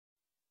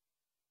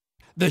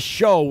The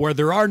show where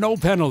there are no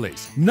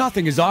penalties,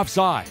 nothing is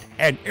offside,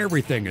 and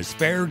everything is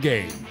fair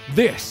game.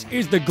 This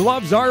is the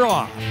Gloves Are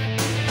Off.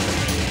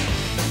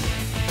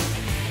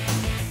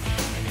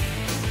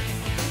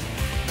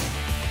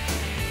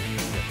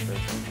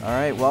 All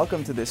right,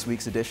 welcome to this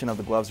week's edition of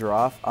the Gloves Are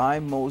Off.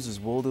 I'm Moses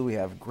Woldu. We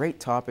have great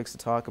topics to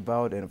talk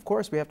about, and of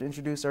course, we have to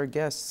introduce our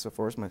guests. Of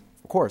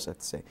course, I have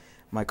to say,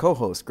 my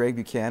co-host, Greg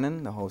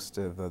Buchanan, the host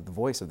of the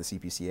voice of the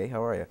CPCA.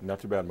 How are you?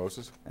 Not too bad,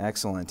 Moses.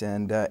 Excellent.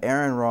 And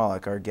Aaron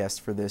Rawlick, our guest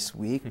for this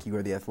week. You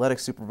are the athletic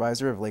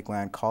supervisor of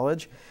Lakeland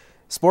College.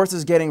 Sports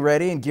is getting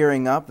ready and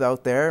gearing up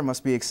out there. It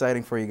must be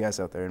exciting for you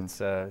guys out there.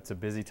 It's a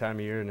busy time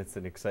of year, and it's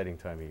an exciting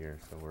time of year,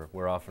 so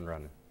we're off and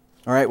running.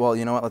 All right, well,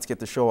 you know what? Let's get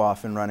the show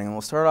off and running. And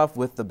we'll start off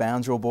with the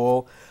Banjo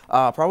Bowl.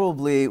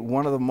 Probably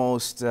one of the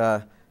most,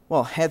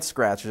 head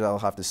scratchers, I'll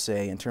have to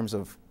say, in terms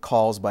of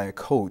calls by a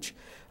coach,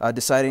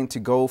 deciding to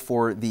go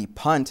for the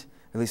punt,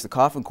 at least the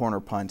coffin corner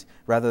punt,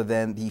 rather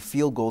than the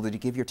field goal that you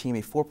give your team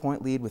a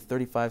 4-point lead with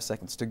 35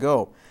 seconds to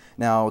go.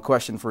 Now, a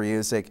question for you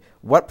is,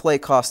 what play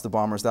cost the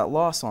Bombers that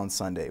loss on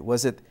Sunday?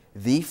 Was it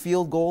the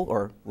field goal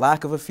or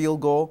lack of a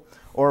field goal,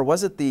 or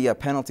was it the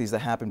penalties that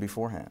happened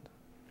beforehand?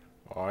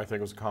 Oh, I think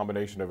it was a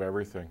combination of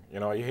everything. You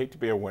know, you hate to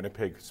be a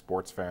Winnipeg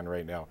sports fan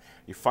right now.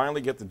 You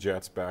finally get the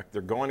Jets back.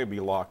 They're going to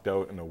be locked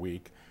out in a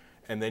week.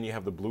 And then you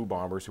have the Blue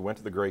Bombers, who went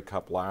to the Grey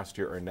Cup last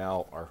year and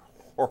now are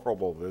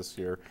horrible this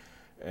year.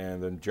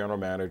 And the general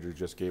manager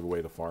just gave away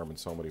the farm and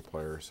so many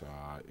players.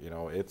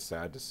 It's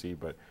sad to see,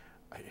 but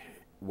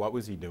what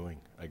was he doing?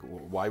 Like,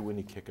 why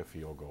wouldn't he kick a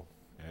field goal?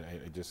 And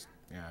it just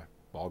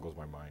boggles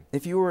my mind.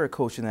 If you were a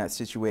coach in that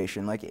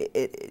situation,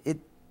 it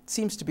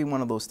seems to be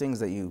one of those things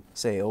that you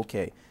say,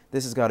 okay,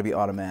 this has got to be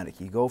automatic.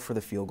 You go for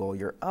the field goal.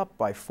 You're up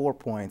by 4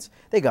 points.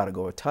 They got to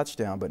go a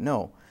touchdown. But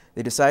no,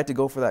 they decide to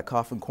go for that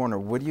coffin corner.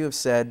 Would you have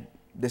said,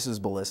 this is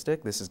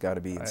ballistic? This has got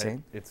to be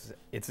insane?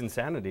 It's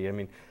insanity. I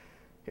mean,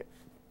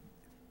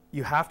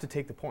 you have to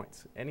take the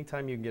points.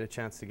 Anytime you can get a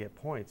chance to get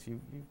points,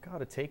 you've got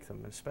to take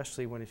them,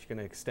 especially when it's going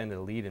to extend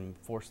a lead and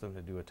force them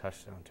to do a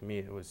touchdown. To me,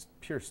 it was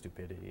pure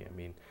stupidity. I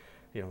mean,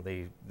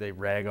 they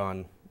rag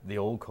on the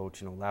old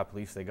coach,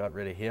 LaPolice. They got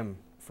rid of him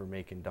for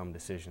making dumb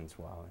decisions.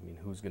 Wow, I mean,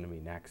 who's going to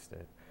be next?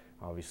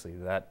 Obviously,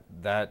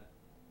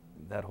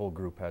 that whole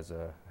group has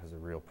a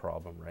real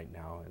problem right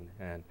now,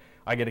 and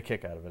I get a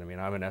kick out of it. I mean,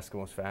 I'm an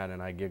Eskimos fan,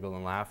 and I giggle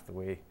and laugh the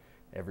way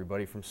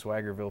everybody from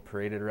Swaggerville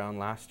paraded around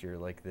last year,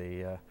 like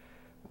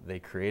they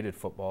created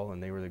football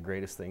and they were the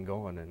greatest thing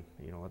going. And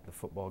you know what? The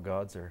football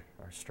gods are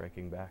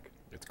striking back.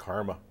 It's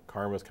karma.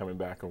 Karma's coming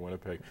back in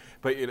Winnipeg.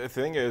 But the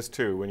thing is,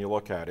 too, when you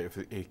look at it,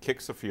 if he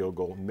kicks a field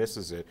goal,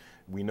 misses it,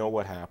 we know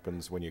what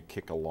happens when you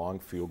kick a long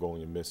field goal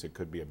and you miss it.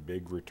 Could be a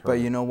big return. But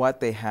you know what?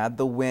 They had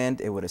the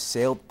wind. It would have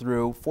sailed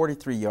through.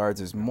 43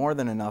 yards is more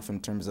than enough in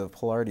terms of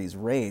Pilardi's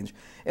range.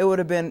 It would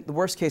have been, the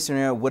worst case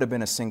scenario would have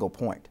been a single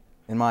point,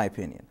 in my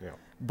opinion. Yeah.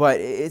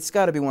 But it's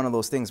got to be one of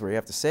those things where you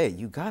have to say,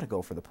 you got to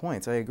go for the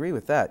points. I agree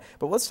with that.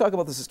 But let's talk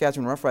about the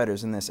Saskatchewan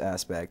Roughriders in this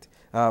aspect.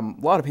 A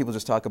lot of people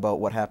just talk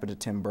about what happened to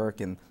Tim Burke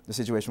and the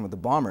situation with the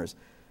Bombers.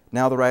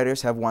 Now the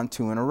Riders have won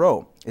 2 in a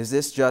row. Is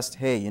this just,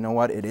 hey, you know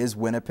what, it is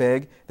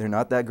Winnipeg, they're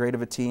not that great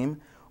of a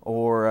team?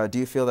 Or do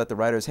you feel that the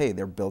Riders, hey,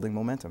 they're building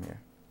momentum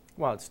here?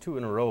 Well, it's 2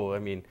 in a row. I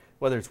mean,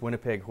 whether it's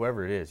Winnipeg,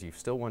 whoever it is, you've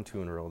still won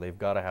 2 in a row. They've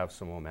got to have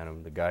some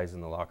momentum. The guys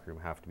in the locker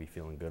room have to be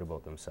feeling good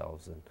about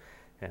themselves. And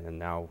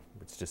now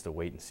it's just a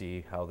wait and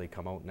see how they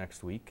come out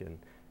next week and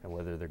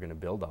whether they're going to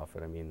build off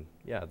it. I mean,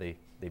 yeah, they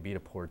beat a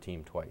poor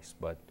team twice,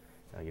 but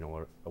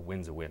a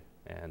win's a win.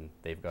 And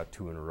they've got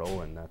 2 in a row,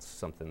 and that's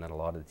something that a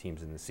lot of the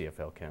teams in the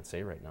CFL can't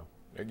say right now.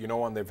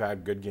 When they've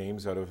had good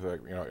games out of,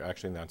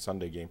 actually in that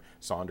Sunday game,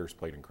 Saunders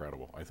played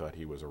incredible. I thought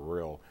he was a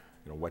real,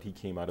 what he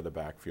came out of the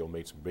backfield,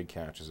 made some big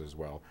catches as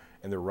well.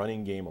 And their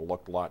running game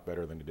looked a lot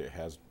better than it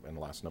has in the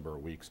last number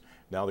of weeks.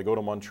 Now they go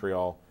to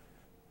Montreal.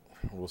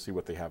 We'll see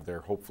what they have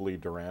there. Hopefully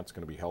Durant's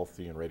going to be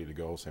healthy and ready to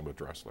go. Same with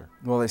Dressler.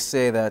 Well, they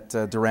say that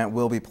Durant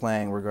will be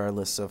playing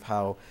regardless of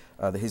how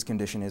his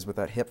condition is with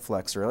that hip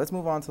flexor. Let's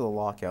move on to the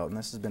lockout, and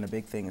this has been a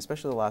big thing,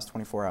 especially the last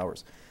 24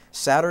 hours.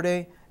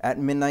 Saturday at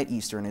midnight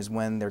Eastern is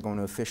when they're going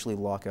to officially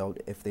lock out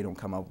if they don't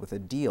come up with a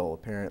deal.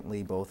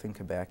 Apparently, both in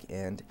Quebec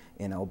and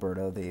in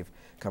Alberta, they've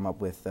come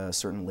up with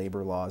certain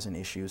labor laws and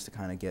issues to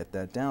kind of get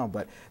that down.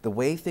 But the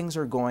way things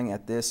are going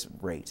at this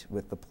rate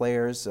with the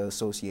Players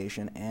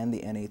Association and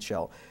the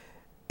NHL,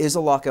 is a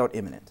lockout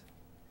imminent?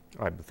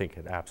 I think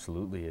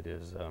absolutely it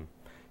is.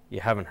 You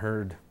haven't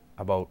heard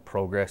about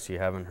progress. You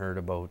haven't heard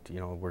about,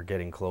 we're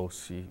getting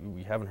close.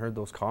 You haven't heard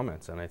those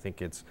comments, and I think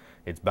it's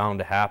bound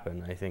to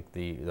happen. I think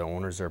the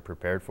owners are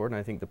prepared for it, and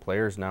I think the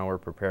players now are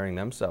preparing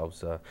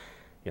themselves.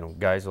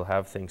 Guys will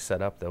have things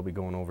set up. They'll be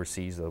going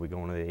overseas. They'll be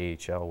going to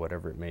the AHL,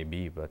 whatever it may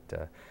be.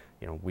 But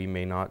we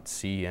may not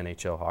see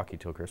NHL hockey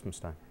till Christmas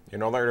time. They're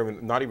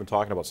not even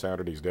talking about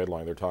Saturday's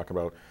deadline. They're talking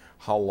about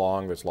how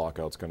long this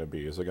lockout's going to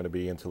be. Is it going to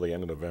be until the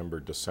end of November,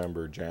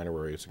 December,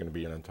 January? Is it going to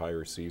be an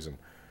entire season?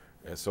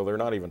 And so they're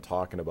not even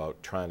talking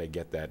about trying to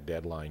get that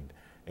deadline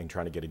and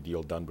trying to get a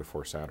deal done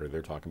before Saturday.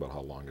 They're talking about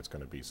how long it's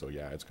going to be. So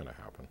yeah, it's going to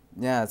happen.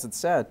 Yeah, it's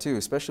sad too,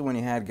 especially when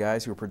you had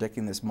guys who were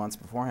predicting this months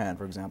beforehand.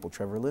 For example,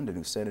 Trevor Linden,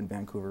 who said in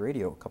Vancouver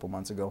radio a couple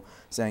months ago,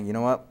 saying, you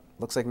know what,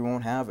 looks like we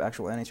won't have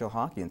actual NHL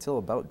hockey until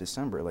about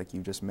December, like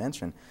you just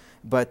mentioned.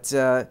 But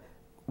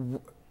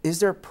is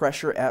there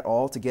pressure at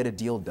all to get a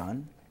deal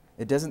done?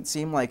 It doesn't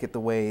seem like it the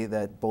way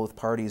that both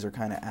parties are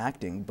kind of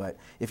acting, but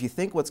if you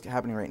think what's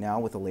happening right now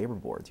with the labor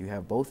boards, you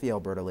have both the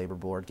Alberta Labor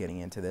Board getting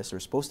into this.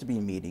 There's supposed to be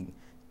a meeting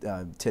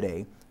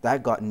today.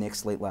 That got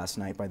nixed late last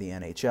night by the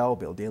NHL.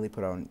 Bill Daly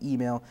put out an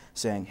email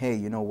saying, hey,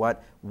 you know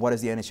what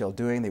is the NHL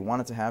doing? They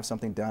wanted to have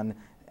something done,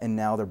 and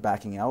now they're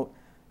backing out.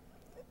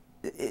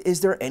 Is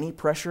there any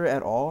pressure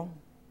at all?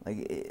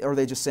 Like, or are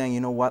they just saying,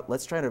 you know what,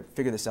 let's try to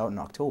figure this out in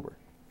October?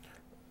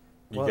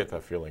 You get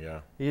that feeling, yeah.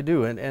 You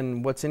do,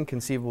 and what's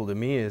inconceivable to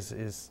me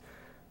is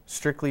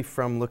strictly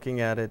from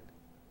looking at it,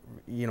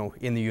 you know,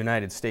 in the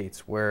United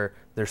States, where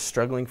they're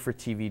struggling for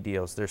TV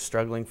deals, they're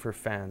struggling for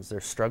fans, they're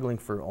struggling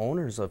for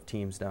owners of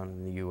teams down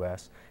in the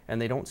U.S.,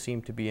 and they don't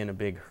seem to be in a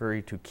big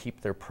hurry to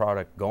keep their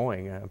product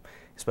going,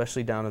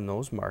 especially down in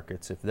those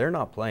markets. If they're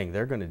not playing,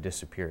 they're going to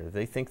disappear. If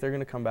they think they're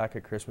going to come back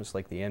at Christmas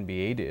like the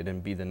NBA did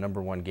and be the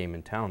 #1 game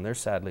in town, they're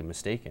sadly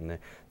mistaken.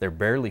 They're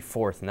barely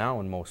 4th now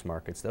in most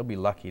markets. They'll be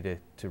lucky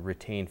to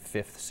retain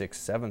 5th, 6th,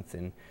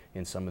 7th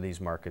in some of these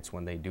markets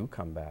when they do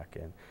come back.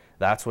 And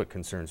that's what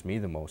concerns me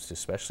the most,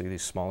 especially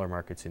these smaller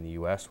markets in the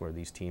U.S. where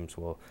these teams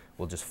will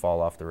just fall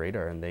off the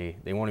radar, and they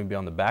won't even be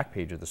on the back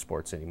page of the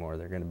sports anymore.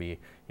 They're going to be,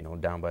 you know,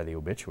 down by the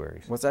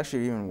obituaries. What's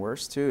actually even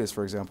worse too is,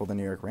 for example, the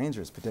New York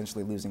Rangers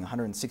potentially losing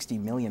 $160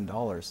 million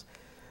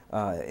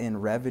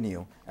in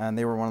revenue, and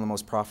they were one of the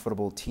most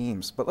profitable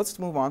teams. But let's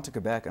move on to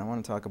Quebec, and I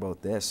want to talk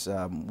about this.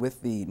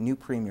 With the new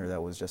premier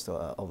that was just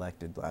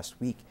elected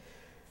last week,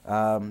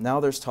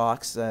 now there's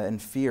talks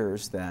and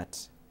fears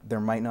that there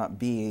might not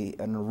be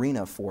an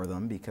arena for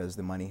them because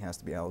the money has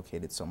to be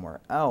allocated somewhere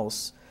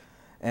else.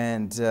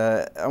 And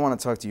I want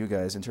to talk to you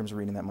guys in terms of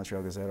reading that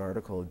Montreal Gazette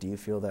article. Do you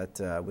feel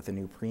that with the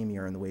new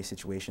premier and the way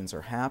situations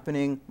are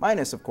happening,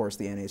 minus of course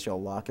the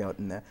NHL lockout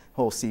and the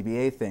whole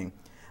CBA thing,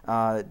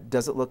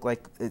 does it look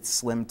like it's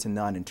slim to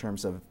none in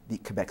terms of the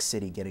Quebec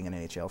City getting an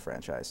NHL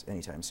franchise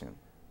anytime soon?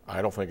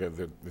 I don't think there's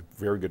a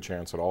very good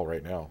chance at all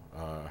right now.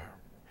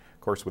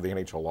 Of course, with the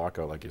NHL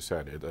lockout, like you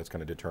said, that's going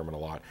to determine a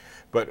lot.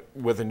 But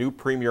with a new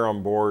premier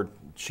on board,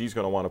 she's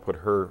going to want to put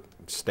her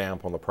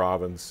stamp on the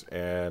province,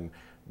 and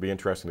be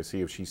interesting to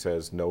see if she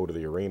says no to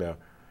the arena,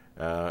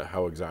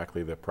 how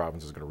exactly the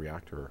province is going to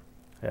react to her.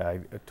 Yeah, I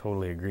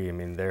totally agree. I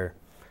mean, they're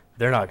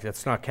not.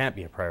 Can't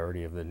be a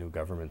priority of the new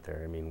government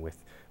there. I mean,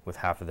 with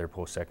half of their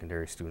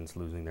post-secondary students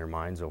losing their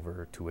minds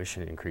over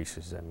tuition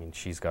increases, I mean,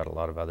 she's got a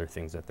lot of other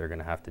things that they're going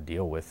to have to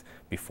deal with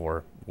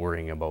before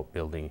worrying about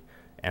building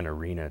an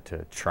arena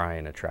to try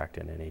and attract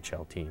an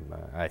NHL team.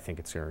 I think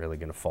it's really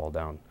going to fall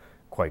down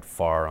quite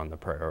far on the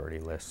priority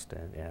list,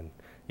 and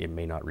it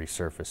may not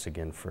resurface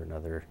again for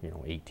another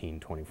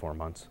 18, 24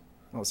 months.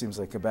 Well, it seems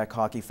like Quebec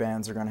hockey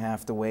fans are going to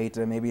have to wait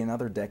maybe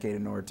another decade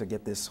in order to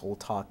get this whole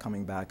talk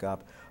coming back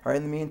up. All right,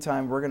 in the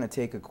meantime, we're going to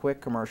take a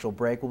quick commercial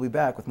break. We'll be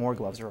back with more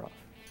Gloves Are Off.